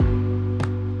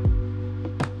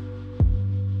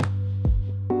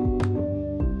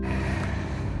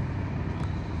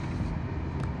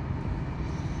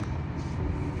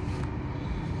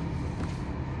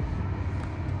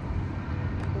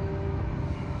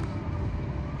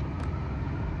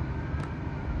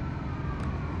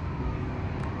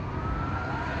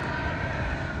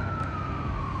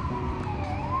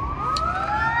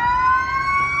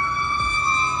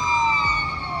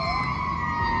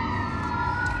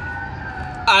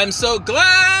I'm so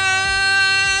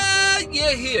glad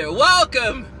you're here.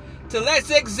 Welcome to Let's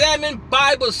Examine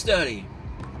Bible Study.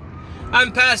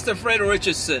 I'm Pastor Fred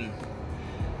Richardson.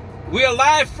 We are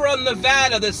live from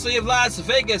Nevada, the city of Las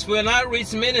Vegas. We're an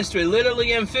outreach ministry,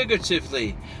 literally and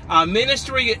figuratively. Our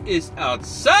ministry is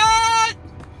outside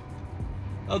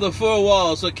of the four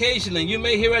walls. Occasionally, you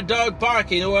may hear a dog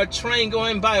barking or a train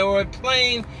going by or a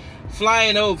plane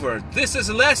flying over. This is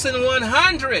Lesson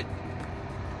 100.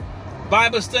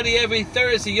 Bible study every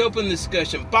Thursday, open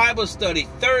discussion. Bible study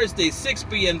Thursday, 6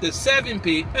 p.m. to 7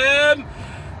 p.m.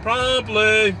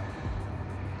 promptly.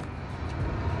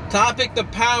 Topic, the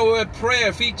power of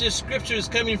prayer. Features scriptures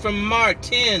coming from Mark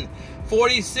 10,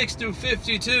 46 through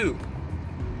 52.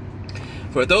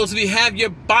 For those of you who have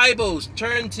your Bibles,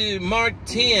 turn to Mark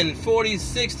 10,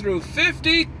 46 through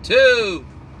 52.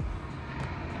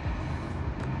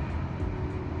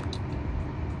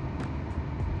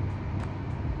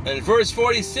 And verse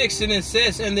 46, and it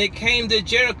says, and they came to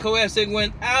Jericho as they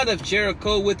went out of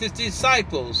Jericho with his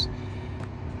disciples,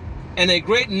 and a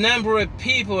great number of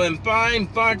people, and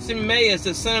blind Bartimaeus,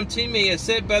 the son of Timaeus,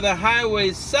 sat by the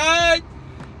highway side,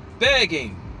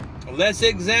 begging. Let's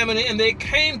examine it. And they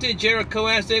came to Jericho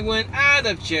as they went out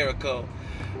of Jericho.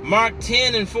 Mark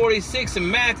 10 and 46 and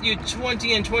Matthew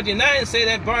 20 and 29 say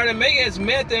that Bartimaeus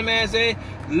met them as they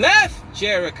left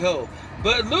Jericho.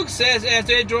 But Luke says as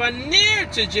they draw near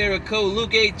to Jericho,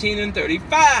 Luke 18 and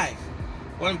 35.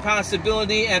 One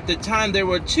possibility, at the time there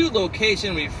were two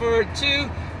locations referred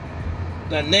to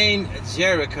the name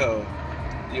Jericho.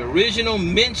 The original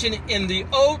mention in the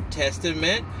Old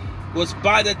Testament was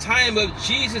by the time of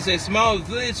Jesus, a small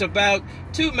village about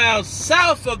 2 miles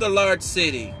south of the large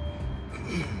city.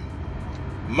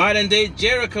 Modern day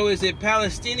Jericho is a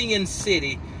Palestinian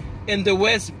city in the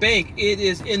West Bank. It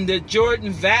is in the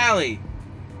Jordan Valley,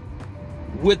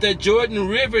 with the Jordan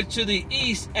River to the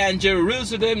east and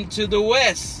Jerusalem to the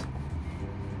west.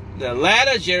 The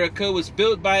latter Jericho was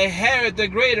built by Herod the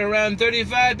Great around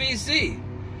 35 BC.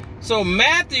 So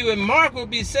Matthew and Mark will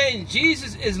be saying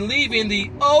Jesus is leaving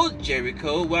the old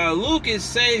Jericho, while Luke is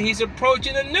saying he's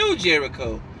approaching a new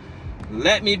Jericho.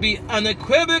 Let me be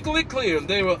unequivocally clear.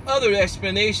 There are other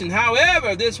explanations.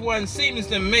 However, this one seems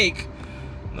to make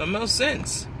the most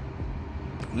sense.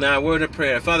 Now, a word of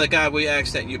prayer. Father God, we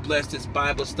ask that you bless this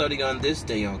Bible study on this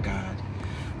day, oh God.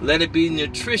 Let it be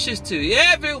nutritious to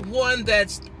everyone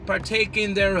that's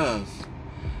partaking thereof.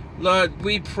 Lord,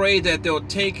 we pray that they'll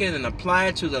take it and apply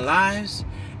it to their lives,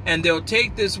 and they'll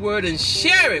take this word and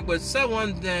share it with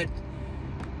someone that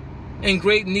in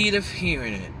great need of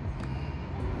hearing it.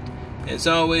 As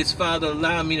always, Father,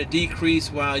 allow me to decrease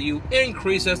while you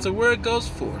increase as the word goes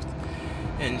forth.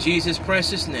 In Jesus'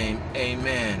 precious name,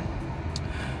 amen.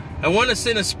 I want to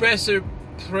send a special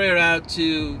prayer out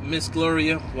to Miss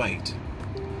Gloria White.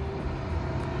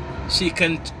 She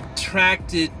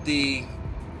contracted the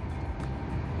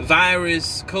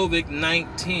virus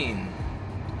COVID-19,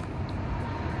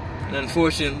 and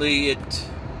unfortunately it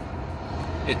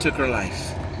took her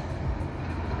life.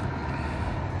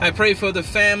 I pray for the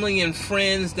family and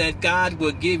friends that God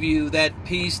will give you that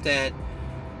peace that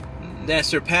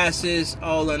surpasses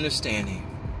all understanding.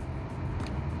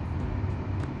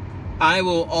 I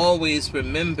will always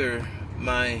remember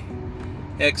my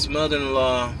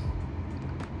ex-mother-in-law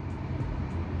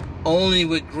only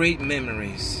with great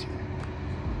memories.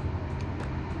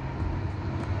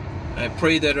 I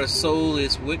pray that her soul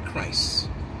is with Christ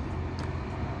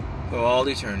for all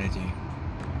eternity.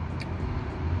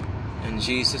 In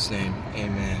Jesus' name,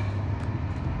 amen.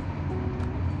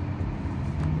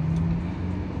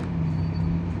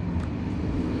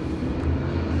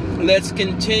 Let's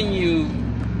continue.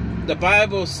 The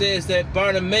Bible says that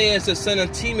Bartimaeus, the son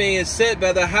of Timaeus, sat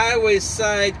by the highway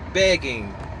side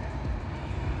begging.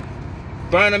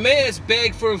 Bartimaeus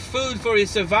begged for food for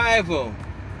his survival.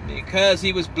 Because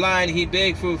he was blind, he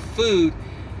begged for food.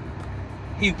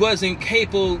 He wasn't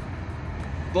capable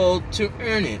to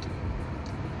earn it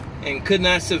and could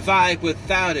not survive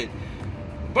without it.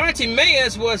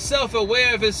 Bartimaeus was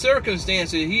self-aware of his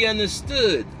circumstances. He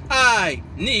understood, I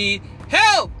need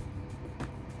help.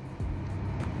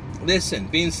 Listen,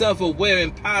 being self-aware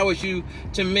empowers you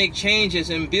to make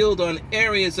changes and build on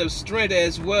areas of strength,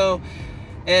 as well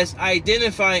as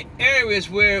identify areas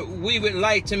where we would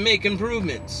like to make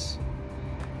improvements.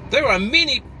 There are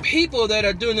many people that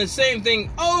are doing the same thing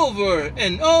over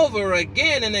and over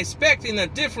again and expecting a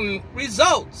different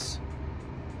results.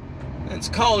 That's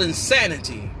called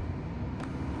insanity.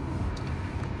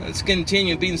 Let's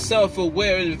continue. Being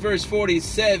self-aware in verse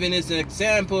 47 is an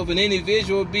example of an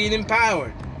individual being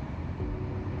empowered.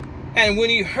 And when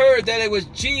he heard that it was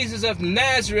Jesus of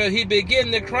Nazareth, he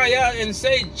began to cry out and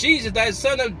say, Jesus, thy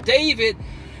son of David,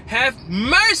 have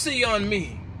mercy on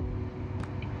me.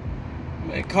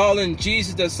 By calling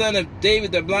Jesus the son of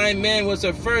David, the blind man was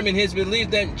affirming his belief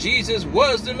that Jesus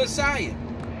was the Messiah.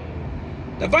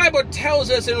 The Bible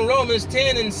tells us in Romans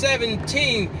 10 and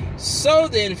 17, so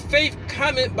then faith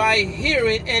cometh by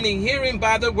hearing, and hearing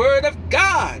by the word of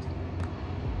God.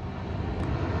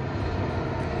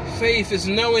 Faith is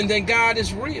knowing that God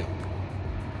is real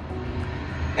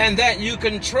and that you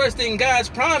can trust in God's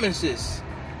promises.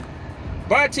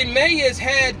 Bartimaeus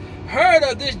had heard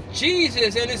of this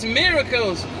Jesus and his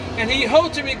miracles, and he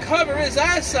hoped to recover his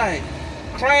eyesight,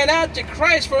 crying out to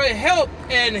Christ for help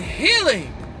and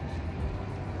healing.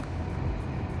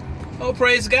 Oh,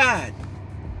 praise God.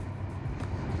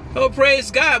 Oh,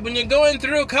 praise God. When you're going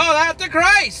through, call out to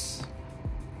Christ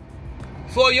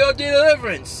for your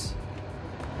deliverance,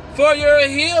 for your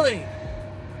healing.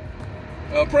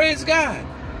 Oh, praise God.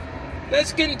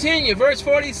 Let's continue. Verse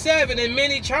 47, and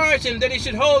many charged him that he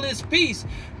should hold his peace,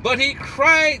 but he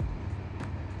cried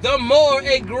the more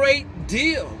a great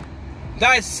deal,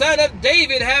 thy son of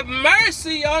David, have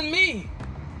mercy on me.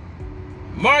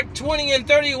 Mark 20 and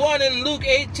 31 and Luke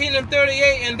 18 and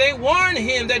 38, and they warned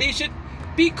him that he should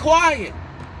be quiet.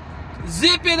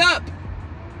 Zip it up.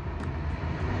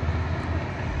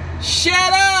 Shut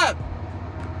up.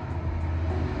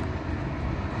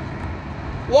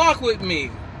 Walk with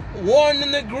me. Warn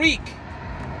in the Greek.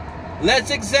 Let's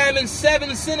examine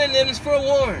 7 synonyms for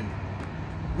warn.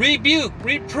 Rebuke,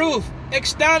 reproof,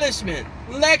 astonishment,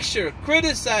 lecture,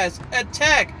 criticize,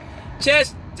 attack,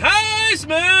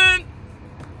 chastisement.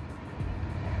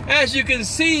 As you can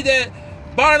see that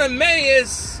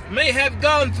Bartimaeus may have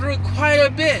gone through quite a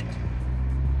bit.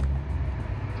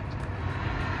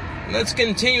 Let's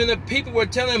continue. The people were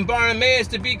telling Bartimaeus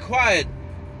to be quiet,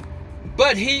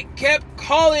 but he kept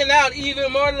calling out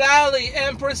even more loudly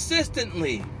and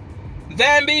persistently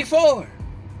than before.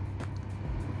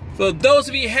 For those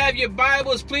of you who have your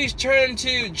Bibles, please turn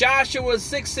to Joshua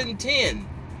 6 and 10.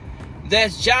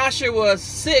 That's Joshua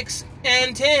 6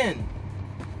 and 10.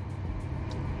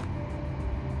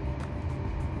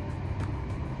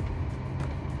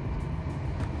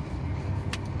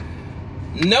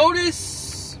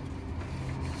 Notice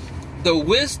the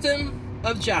wisdom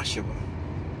of Joshua.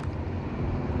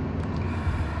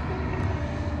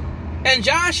 And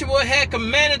Joshua had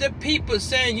commanded the people,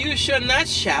 saying, you shall not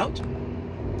shout,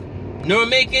 nor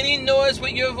make any noise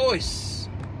with your voice.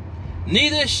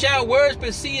 Neither shall words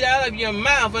proceed out of your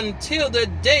mouth until the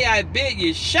day I bid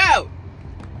you shout.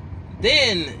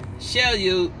 Then shall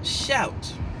you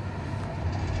shout.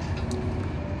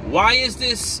 Why is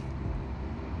this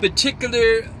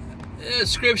particular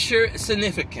scripture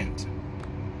significant?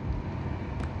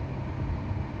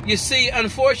 You see,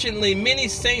 unfortunately, many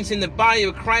saints in the body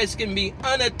of Christ can be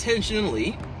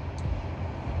unintentionally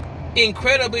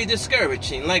incredibly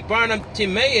discouraging. Like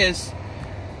Bartimaeus,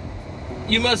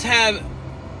 you must have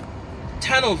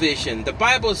tunnel vision. The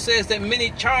Bible says that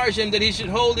many charged him that he should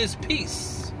hold his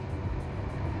peace.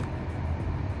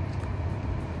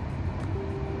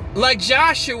 Like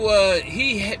Joshua,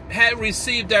 he had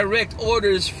received direct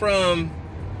orders from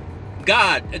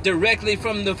God, directly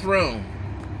from the throne,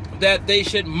 that they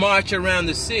should march around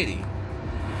the city.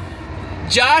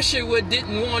 Joshua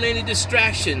didn't want any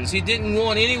distractions. He didn't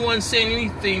want anyone saying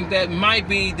anything that might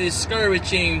be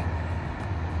discouraging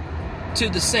to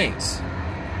the saints.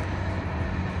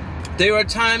 There are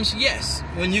times, yes,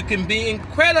 when you can be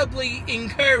incredibly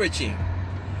encouraging.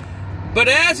 But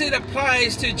as it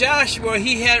applies to Joshua,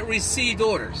 he had received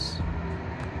orders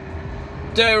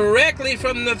directly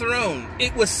from the throne.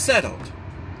 It was settled.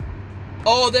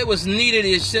 All that was needed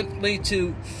is simply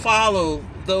to follow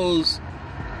those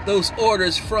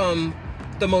orders from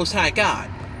the Most High God.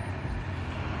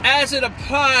 As it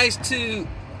applies to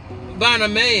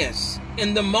Bartimaeus,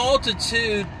 in the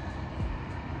multitude,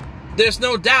 there's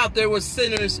no doubt there were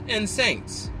sinners and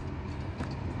saints.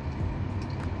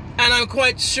 And I'm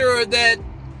quite sure that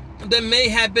there may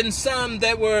have been some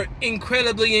that were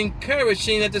incredibly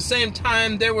encouraging. At the same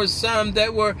time, there were some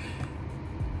that were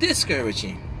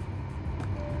discouraging.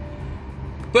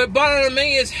 But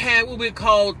Bartimaeus had what we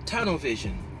call tunnel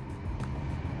vision.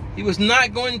 He was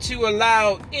not going to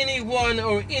allow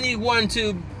anyone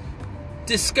to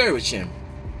discourage him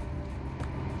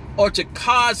or to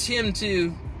cause him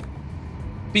to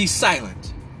be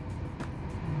silent.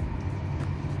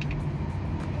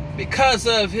 Because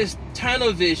of his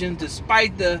tunnel vision,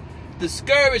 despite the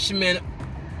discouragement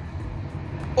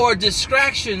or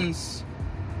distractions,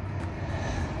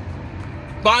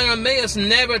 Bartimaeus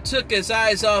never took his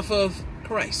eyes off of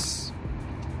Christ.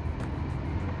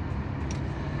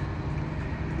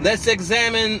 Let's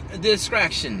examine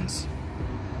distractions.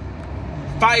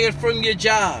 Fired from your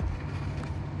job.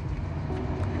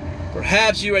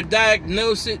 Perhaps you are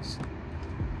diagnosed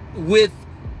with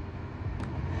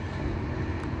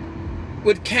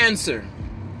cancer.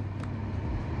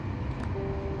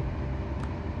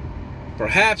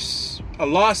 Perhaps a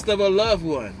loss of a loved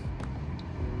one.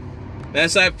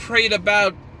 As I prayed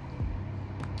about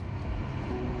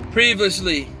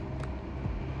previously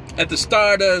at the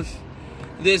start of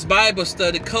this Bible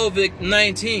study,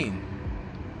 COVID-19.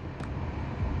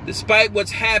 Despite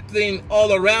what's happening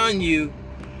all around you,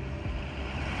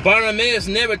 Bartimaeus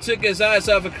never took his eyes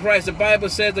off of Christ. The Bible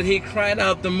says that he cried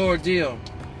out the more deal.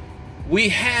 We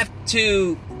have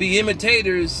to be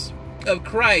imitators of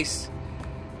Christ.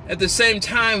 At the same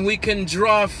time, we can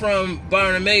draw from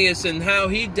Bartimaeus and how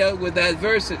he dealt with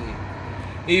adversity.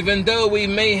 Even though we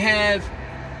may have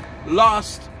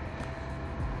lost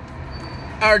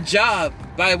our job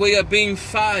by way of being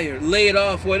fired, laid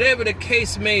off, whatever the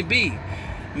case may be.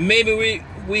 Maybe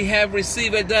we have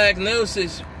received a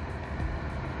diagnosis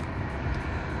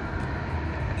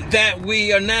that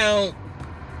we are now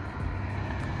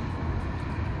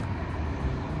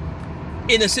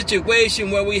in a situation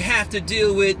where we have to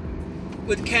deal with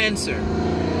cancer,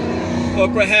 or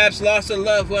perhaps lost a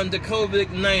loved one to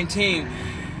COVID-19.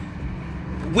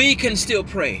 We can still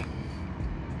pray.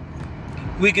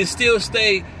 We can still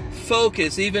stay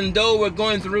focused even though we're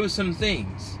going through some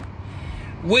things.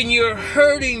 When you're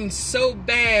hurting so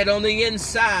bad on the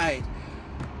inside,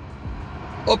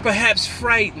 or perhaps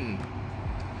frightened,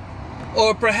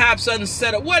 or perhaps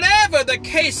unsettled, whatever the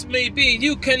case may be,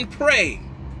 you can pray.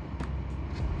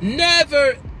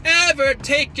 Never, ever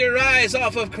take your eyes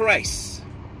off of Christ.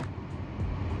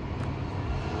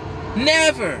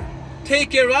 Never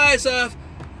take your eyes off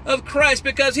of Christ,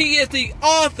 because he is the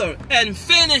author and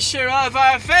finisher of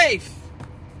our faith.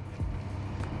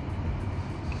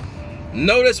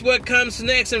 Notice what comes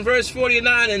next in verse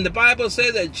 49, and the Bible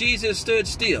says that Jesus stood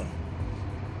still.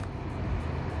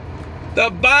 The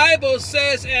Bible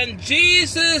says, and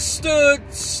Jesus stood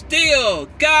still.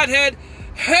 God had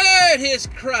heard his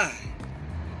cry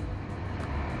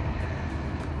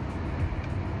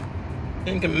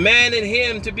and commanded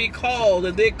him to be called.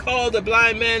 And they called the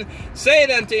blind man, said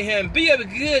unto him, be of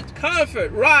good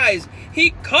comfort, rise,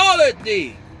 he calleth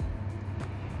thee.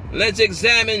 Let's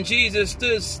examine Jesus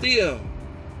stood still.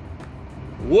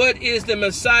 What is the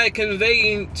Messiah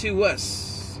conveying to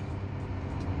us?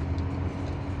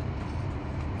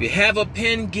 If you have a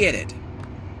pen, get it.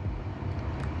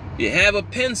 If you have a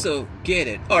pencil, get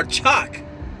it. Or chalk.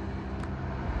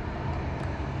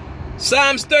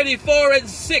 Psalms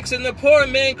 34:6, and the poor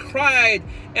man cried,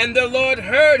 and the Lord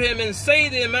heard him and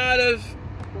saved him out of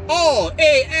all,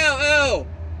 A-L-L,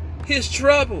 his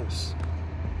troubles.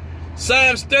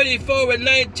 Psalms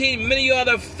 34:19, many are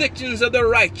the afflictions of the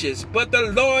righteous, but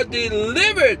the Lord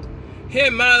delivered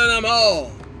him out of them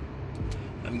all.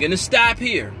 I'm going to stop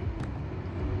here.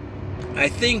 I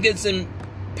think it's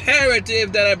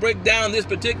imperative that I break down this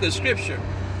particular scripture.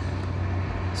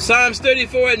 Psalms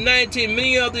 34:19,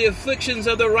 many are the afflictions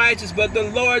of the righteous, but the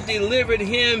Lord delivered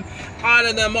him out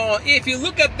of them all. If you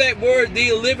look at that word,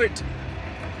 delivered,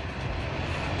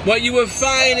 what you will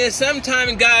find is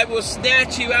sometimes God will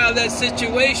snatch you out of that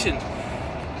situation.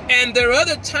 And there are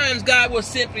other times God will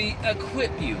simply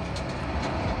equip you.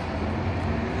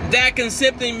 That can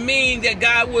simply mean that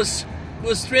God will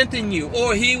strengthen you,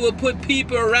 or he will put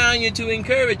people around you to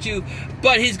encourage you,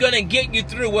 but he's going to get you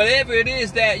through whatever it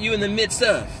is that you're in the midst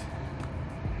of.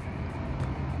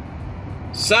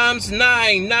 Psalms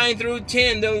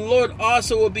 9:9-10, the Lord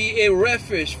also will be a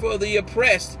refuge for the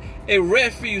oppressed, a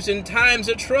refuge in times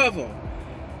of trouble.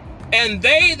 And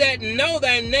they that know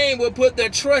thy name will put their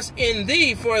trust in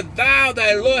thee, for thou,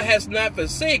 thy Lord, hast not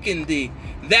forsaken thee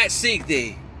that seek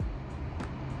thee.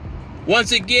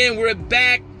 Once again, we're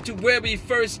back to where we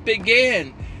first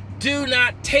began. Do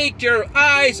not take your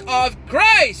eyes off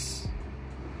Christ.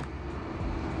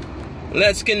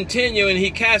 Let's continue. And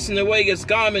he casting away his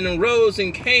garment and rose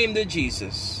and came to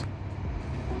Jesus.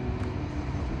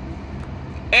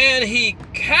 And he,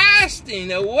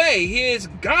 casting away his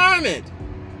garment,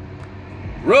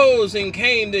 rose and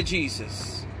came to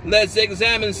Jesus. Let's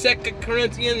examine 2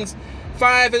 Corinthians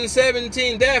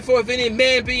 5:17. Therefore, if any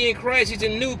man be in Christ, he's a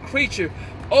new creature.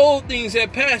 Old things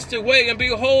have passed away, and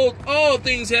behold, all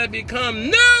things have become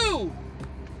new.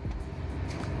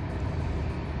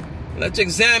 Let's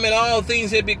examine all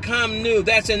things have become new.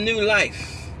 That's a new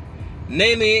life.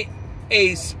 Namely,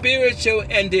 a spiritual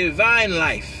and divine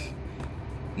life.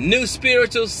 New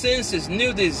spiritual senses,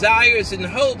 new desires and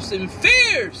hopes and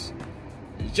fears.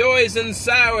 joys and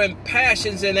sorrow and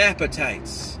passions and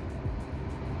appetites.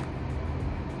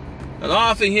 And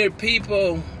I often hear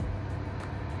people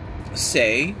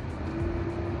say,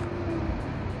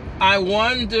 I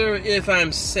wonder if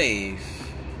I'm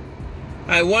safe.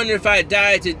 I wonder if I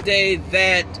die today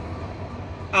that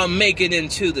I'll make it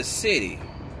into the city.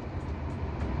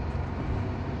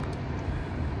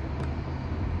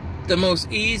 The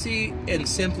most easy and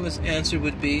simplest answer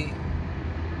would be,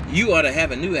 you ought to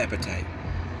have a new appetite.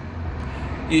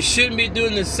 You shouldn't be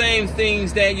doing the same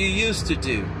things that you used to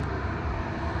do.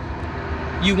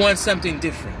 You want something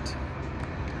different.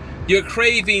 Your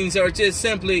cravings are just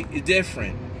simply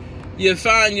different. You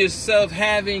find yourself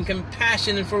having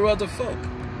compassion for other folk,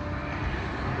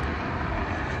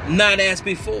 not as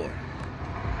before.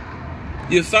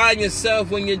 You find yourself,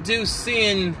 when you do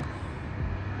sin,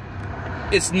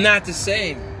 it's not the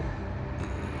same.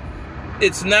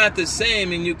 It's not the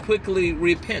same, and you quickly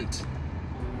repent.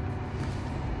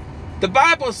 The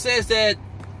Bible says that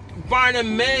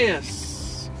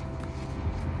Bartimaeus,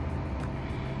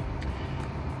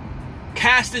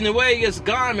 casting away his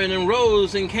garment, and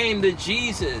rose and came to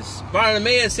Jesus.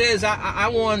 Bartimaeus says, I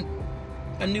want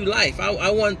a new life.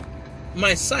 I want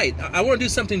my sight. I want to do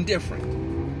something different.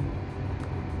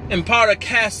 And part of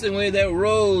casting away that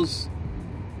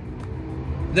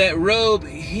robe,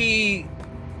 he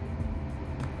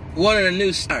wanted a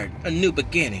new start, a new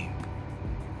beginning.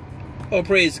 Oh,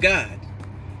 praise God.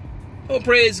 Oh,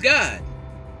 praise God.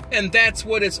 And that's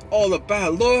what it's all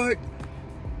about. Lord,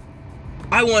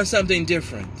 I want something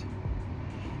different.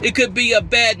 It could be a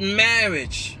bad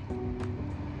marriage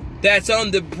that's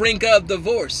on the brink of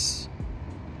divorce.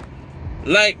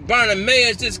 Like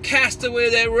Bartimaeus just cast away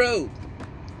that robe.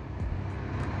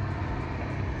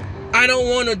 I don't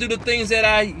want to do the things that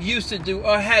I used to do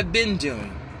or have been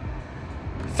doing.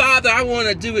 Father, I want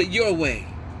to do it your way,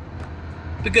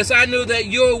 because I know that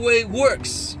your way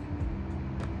works.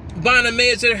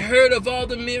 Bartimaeus had heard of all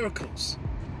the miracles.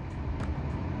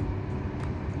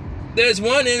 There's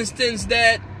one instance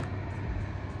that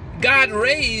God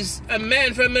raised a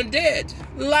man from the dead,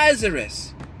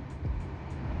 Lazarus.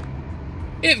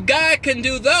 If God can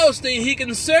do those things, he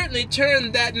can certainly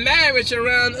turn that marriage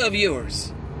around of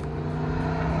yours.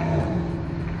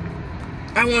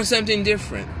 I want something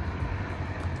different.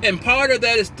 And part of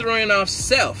that is throwing off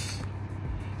self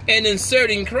and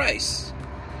inserting Christ.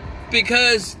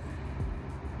 Because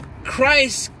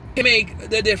Christ can make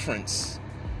the difference.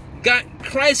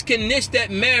 Christ can knit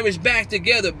that marriage back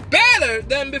together better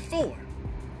than before.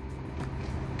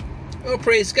 Oh,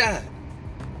 praise God.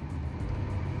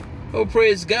 Oh,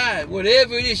 praise God.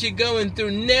 Whatever it is you're going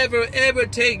through, never ever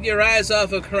take your eyes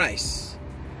off of Christ.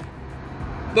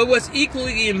 But what's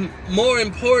equally more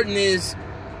important is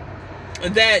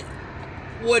that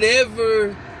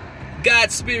whatever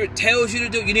God's Spirit tells you to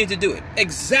do, you need to do it.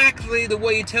 Exactly the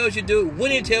way He tells you to do it,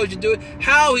 when He tells you to do it,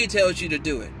 how He tells you to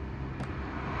do it.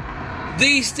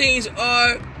 These things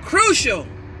are crucial.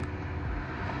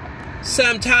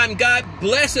 Sometimes God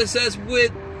blesses us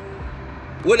with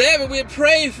whatever we're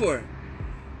praying for.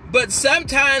 But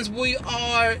sometimes we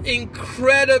are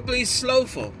incredibly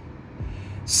slowful.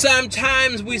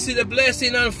 Sometimes we see the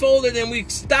blessing unfolded and we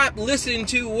stop listening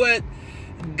to what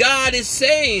God is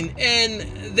saying,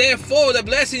 and therefore the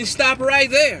blessings stop right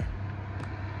there.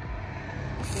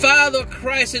 Follow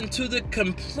Christ into the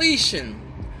completion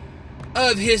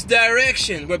of His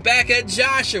direction. We're back at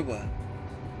Joshua.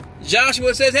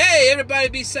 Joshua says, hey, everybody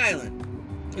be silent.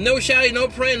 No shouting, no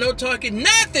praying, no talking,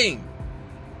 nothing.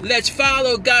 Let's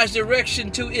follow God's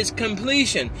direction to its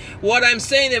completion. What I'm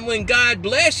saying is, when God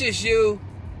blesses you,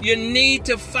 you need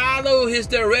to follow His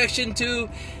direction to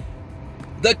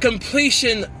the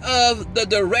completion of the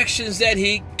directions that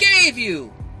He gave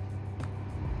you.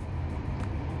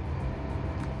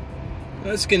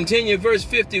 Let's continue. Verse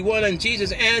 51. And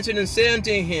Jesus answered and said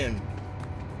unto him,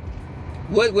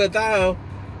 what wilt thou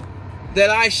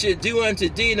that I should do unto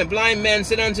thee? And the blind man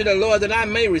said unto the Lord, that I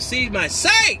may receive my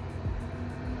sight.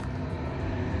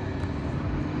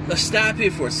 Let's stop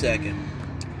here for a second.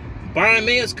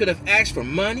 Bartimaeus could have asked for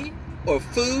money or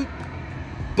food,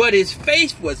 but his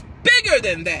faith was bigger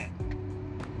than that.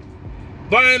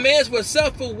 Bartimaeus was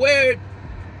self-aware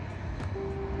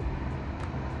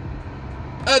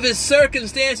of his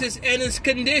circumstances and his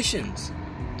conditions.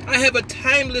 I have a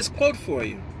timeless quote for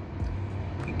you.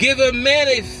 Give a man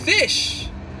a fish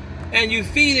and you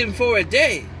feed him for a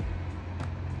day.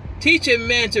 Teach a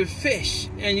man to fish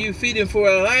and you feed him for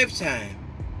a lifetime.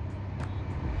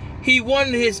 He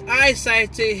wanted his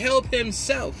eyesight to help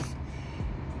himself.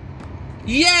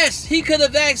 Yes, he could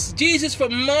have asked Jesus for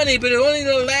money, but it only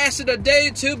lasted a day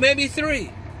or two, maybe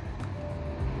 3.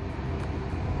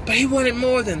 But he wanted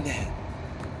more than that.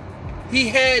 He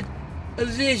had a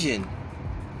vision.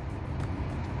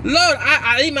 Lord,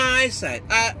 I need my eyesight.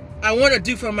 I want to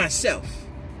do for myself.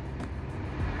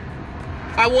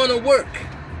 I want to work.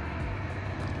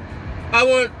 I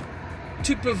want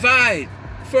to provide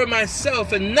for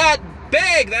myself and not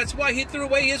beg. That's why he threw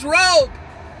away his robe.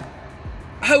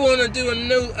 I want to do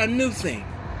a new thing.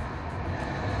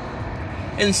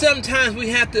 And sometimes we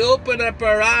have to open up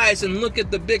our eyes and look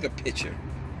at the bigger picture.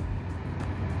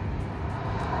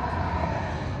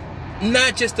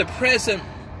 Not just the present,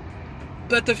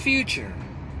 but the future.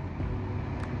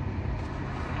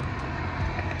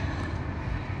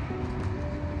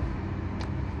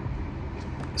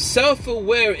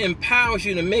 Self-aware empowers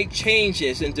you to make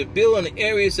changes and to build on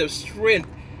areas of strength,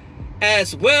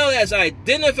 as well as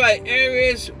identify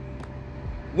areas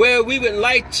where we would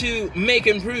like to make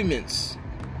improvements.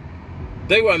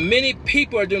 There are many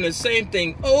people are doing the same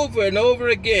thing over and over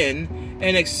again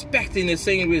and expecting the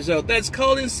same result. That's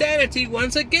called insanity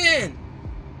once again.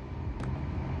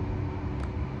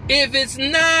 If it's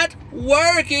not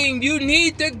working, you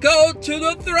need to go to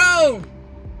the throne.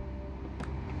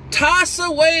 Toss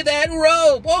away that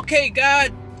robe. Okay,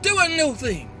 God, do a new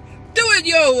thing. Do it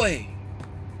your way.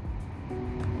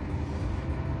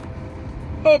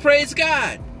 Oh, praise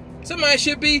God. Somebody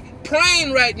should be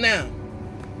praying right now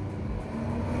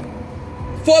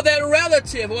for that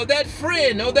relative or that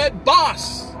friend or that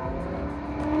boss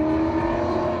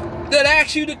that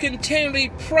asks you to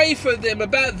continually pray for them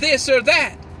about this or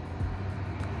that,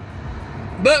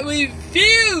 but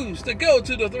refuse to go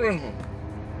to the throne.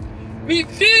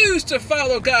 Refuse to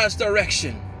follow God's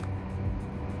direction.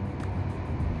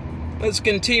 Let's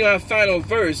continue our final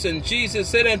verse. And Jesus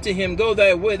said unto him, Go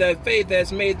thy way, thy faith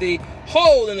has made thee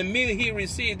whole. And immediately he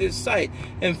received his sight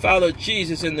and followed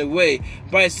Jesus in the way.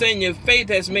 By saying your faith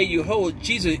has made you whole,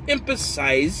 Jesus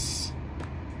emphasized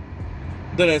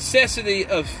the necessity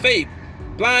of faith.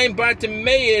 Blind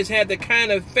Bartimaeus had the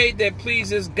kind of faith that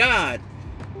pleases God,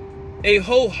 a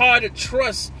wholehearted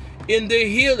trust in the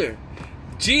healer.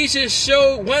 Jesus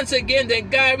showed once again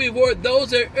that God rewards those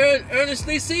that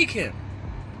earnestly seek him.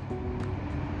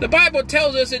 The Bible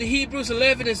tells us in Hebrews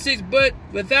 11:6, but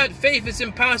without faith it's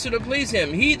impossible to please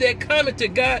him. He that cometh to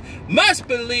God must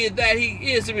believe that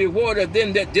he is the rewarder of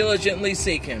them that diligently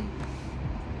seek him.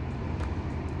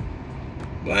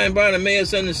 Blind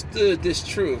Bartimaeus understood this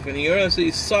truth, and he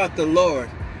earnestly sought the Lord.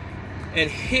 And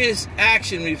his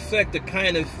action reflect the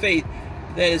kind of faith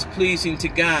that is pleasing to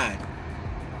God.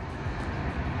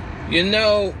 You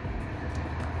know,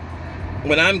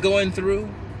 what I'm going through,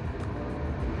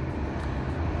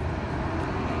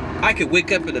 I could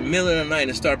wake up in the middle of the night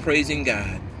and start praising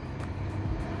God.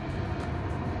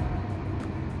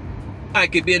 I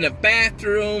could be in the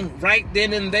bathroom right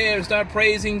then and there and start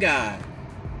praising God.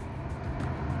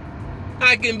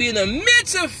 I can be in the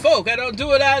midst of folk. I don't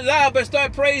do it out loud, but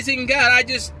start praising God. I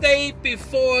just stay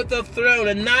before the throne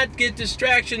and not get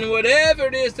distraction, whatever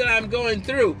it is that I'm going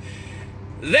through.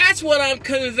 That's what I'm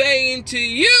conveying to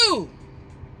you.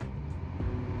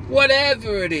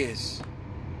 Whatever it is.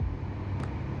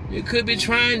 You could be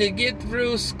trying to get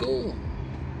through school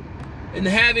and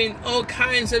having all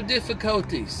kinds of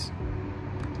difficulties.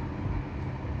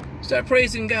 Start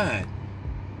praising God.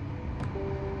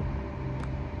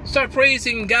 Start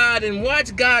praising God and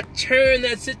watch God turn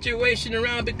that situation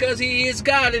around, because he is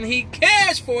God and he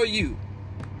cares for you.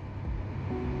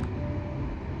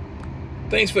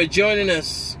 Thanks for joining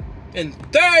us in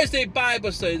Thursday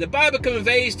Bible study. The Bible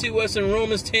conveys to us in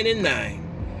Romans 10:9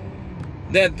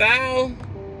 that thou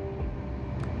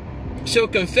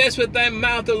shalt confess with thy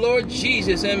mouth the Lord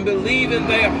Jesus and believe in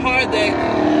thy heart that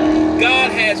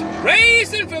God has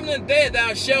raised him from the dead,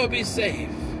 thou shalt be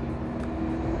saved.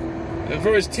 In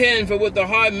verse 10, for with the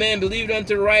heart man believed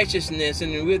unto righteousness,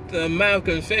 and with the mouth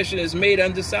confession is made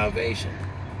unto salvation.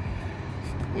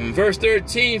 In verse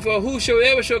 13, for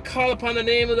whosoever shall call upon the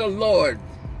name of the Lord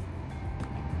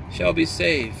shall be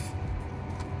saved.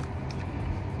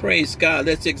 Praise God.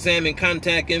 Let's examine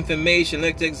contact information.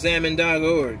 Let's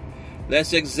examine.org.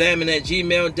 Let's examine at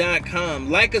gmail.com.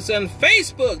 Like us on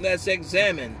Facebook. Let's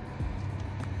examine.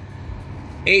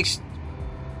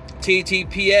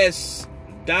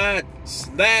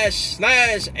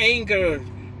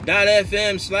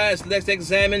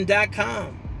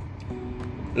 https://anchor.fm/letsexamine.com.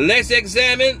 Let's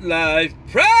Examine Live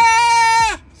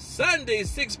Prayer Sunday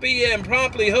 6 p.m.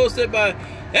 promptly hosted by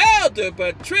Elder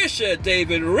Patricia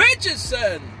David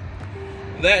Richardson.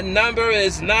 That number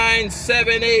is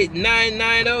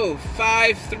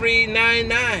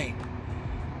 978-990-5399.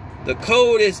 The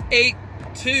code is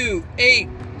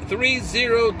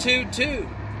 828-3022.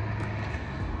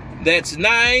 That's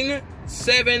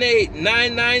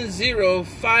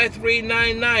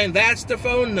 978-990-5399. That's the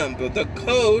phone number. The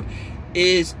code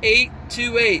is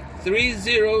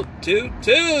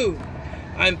 828-3022.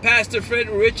 I'm Pastor Fred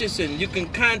Richardson. You can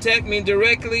contact me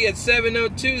directly at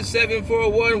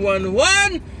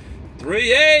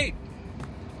 702-741-1138.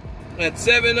 That's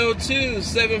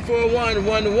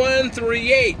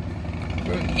 702-741-1138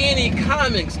 for any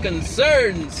comments,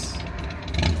 concerns,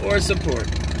 or support.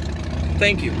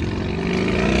 Thank you.